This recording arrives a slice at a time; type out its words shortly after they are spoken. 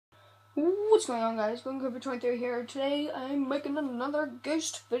What's going on, guys? GoingCover23 here. Today I'm making another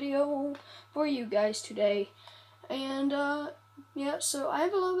ghost video for you guys today. And yeah, so I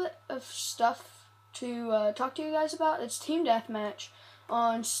have a little bit of stuff to talk to you guys about. It's Team Deathmatch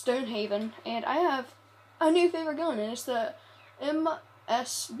on Stonehaven, and I have a new favorite gun, and it's the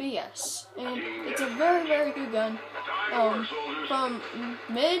MSBS. And it's a very, very good gun. From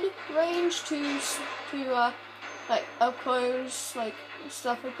mid-range to like up close, like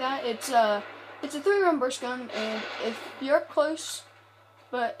stuff like that. It's a 3-round burst gun, and if you're up close,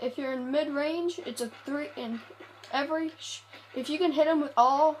 but if you're in mid range, it's a 3. And if you can hit him with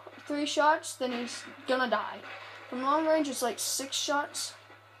all 3 shots, then he's gonna die. From long range, it's like 6 shots.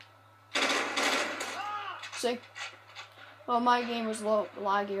 See? Well, my game was a little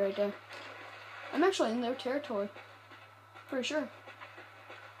laggy right there. I'm actually in their territory, pretty sure.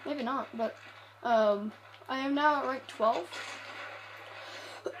 Maybe not, but I am now at rank 12.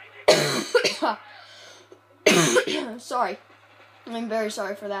 Sorry. I'm very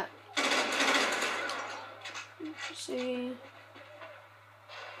sorry for that. Let's see.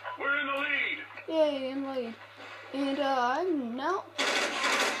 We're in the lead. Yay, in the lead. And I'm now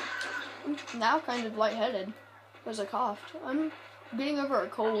kind of lightheaded because I coughed. I'm getting over a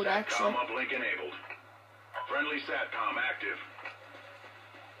cold, actually. SATCOM uplink enabled. Friendly SATCOM active.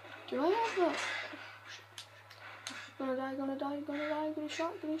 Do I have the... Gonna die, get a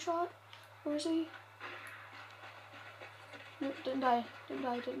shot. Where is he? Nope, didn't die. Can't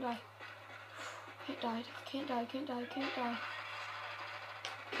die. Can't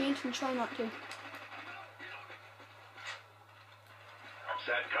and try not to.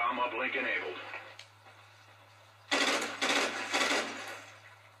 SATCOM uplink enabled.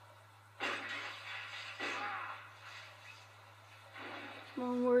 Come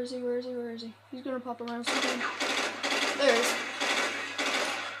on, where is he? He's gonna pop around sometime. There he is.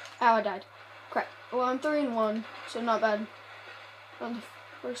 Ow, I died. Crap. Well, I'm 3-1, so not bad on the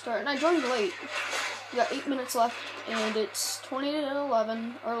first start. And I joined late. We got 8 minutes left, and it's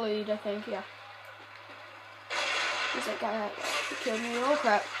 20-11, or lead, I think, yeah. Who's that guy that killed me? Oh,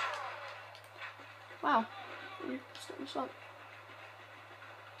 crap. Wow. Stop.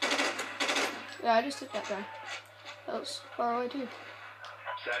 Yeah, I just hit that guy. That was far away, too.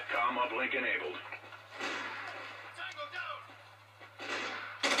 SATCOM uplink enabled.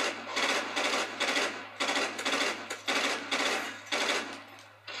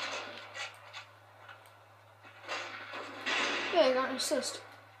 Yeah, I got an assist.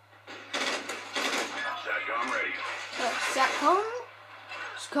 SATCOM ready. SATCOM?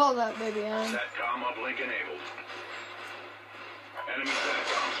 Just call that baby in. SATCOM uplink enabled. Enemy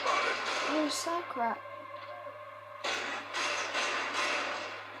SATCOM spotted. Where's that crap?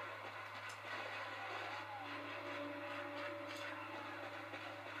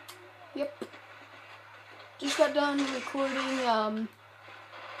 Yep. Just got done recording a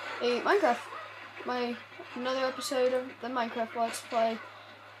Minecraft, another episode of the Minecraft Let's Play,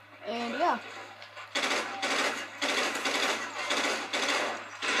 and yeah.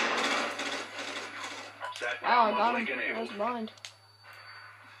 Wow, I got him. I was blind.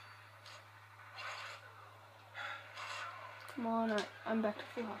 Come on, I'm back to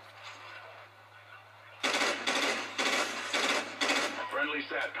full health. Friendly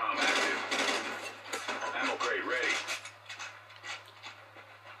SATCOM active. Ammo crate ready.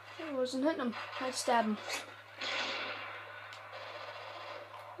 I wasn't hitting him. I'd stab him.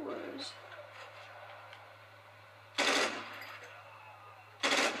 Where is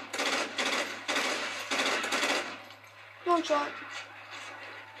he? Long shot.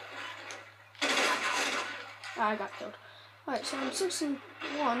 I got killed. Alright, so I'm 6-1,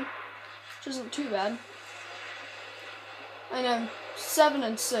 which isn't too bad. I know,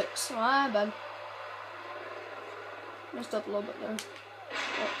 7-6. Well, not bad. Messed up a little bit there.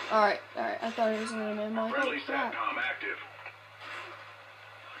 Oh, alright. I thought it was an enemy. I'm like, Friendly oh, crap. SATCOM active.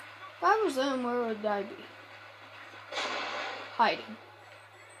 If I was them, where would I be? Hiding.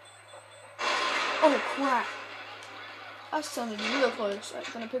 Oh, crap. That sounded real close. I'm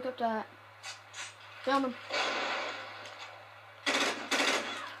gonna pick up that. Found him.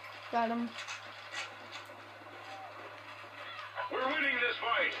 Got him. We're winning this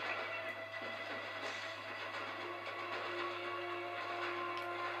fight.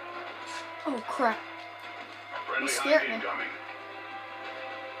 Oh, crap. Friendly scared me. incoming.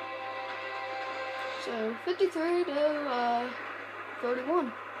 So,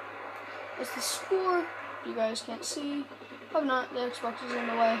 53-31. That's the score. You guys can't see. Probably not. The Xbox is in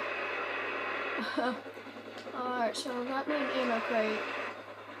the way. Alright, so I got me an ammo crate.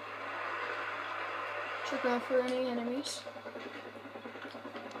 Check out for any enemies.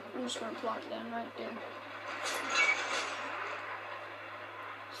 I'm just gonna plot it down right there.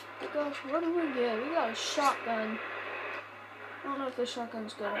 Gosh, what do we get? We got a shotgun. I don't know if the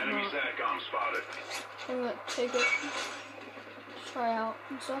shotgun's good or Enemy not. SATCOM spotted. I'm gonna take it, try out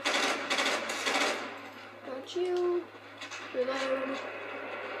and stuff. Got you. Reload.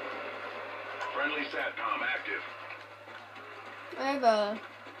 Friendly SATCOM active. I have a.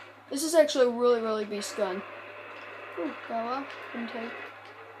 This is actually a really beast gun. Ooh, got a intake.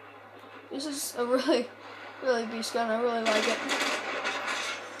 This is a really beast gun. I really like it.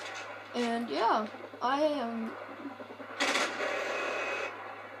 And yeah, I am.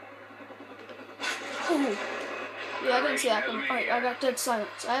 Ooh. Yeah, I didn't see that coming. Alright, I got dead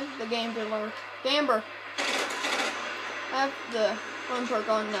silence. I have the Gambler. Gamber. I have the one perk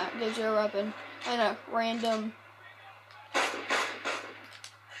on that gives you a weapon and a random.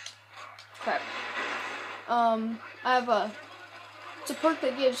 Crap. I have a. It's a perk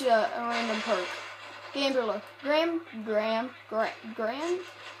that gives you a random perk. Gambler. Graham.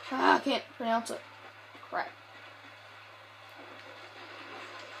 I can't pronounce it. Crap.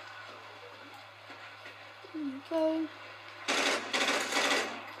 Okay.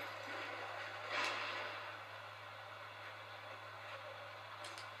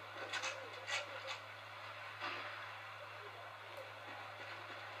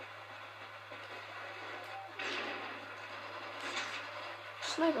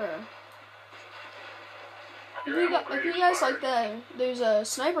 Sniper. If you guys like that, there's a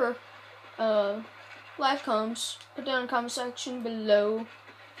sniper live comms. Put down in the comment section below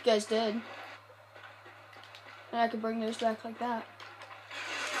if you guys did. And I could bring those back like that.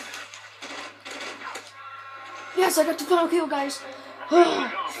 Yes, I got the final kill, guys.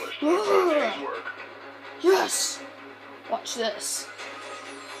 Yes. Watch this.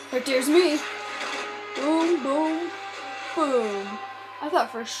 Right there's me. Boom, boom, boom. I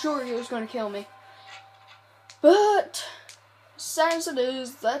thought for sure he was going to kill me. But, sad as it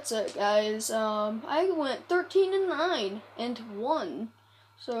is, that's it, guys. I went 13-9 and 1.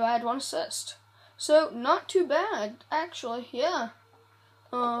 So I had 1 assist. So, not too bad, actually, yeah.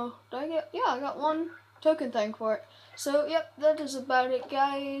 I got 1 token thing for it. So, yep, that is about it,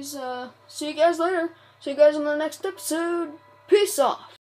 guys. See you guys later. See you guys on the next episode. Peace off.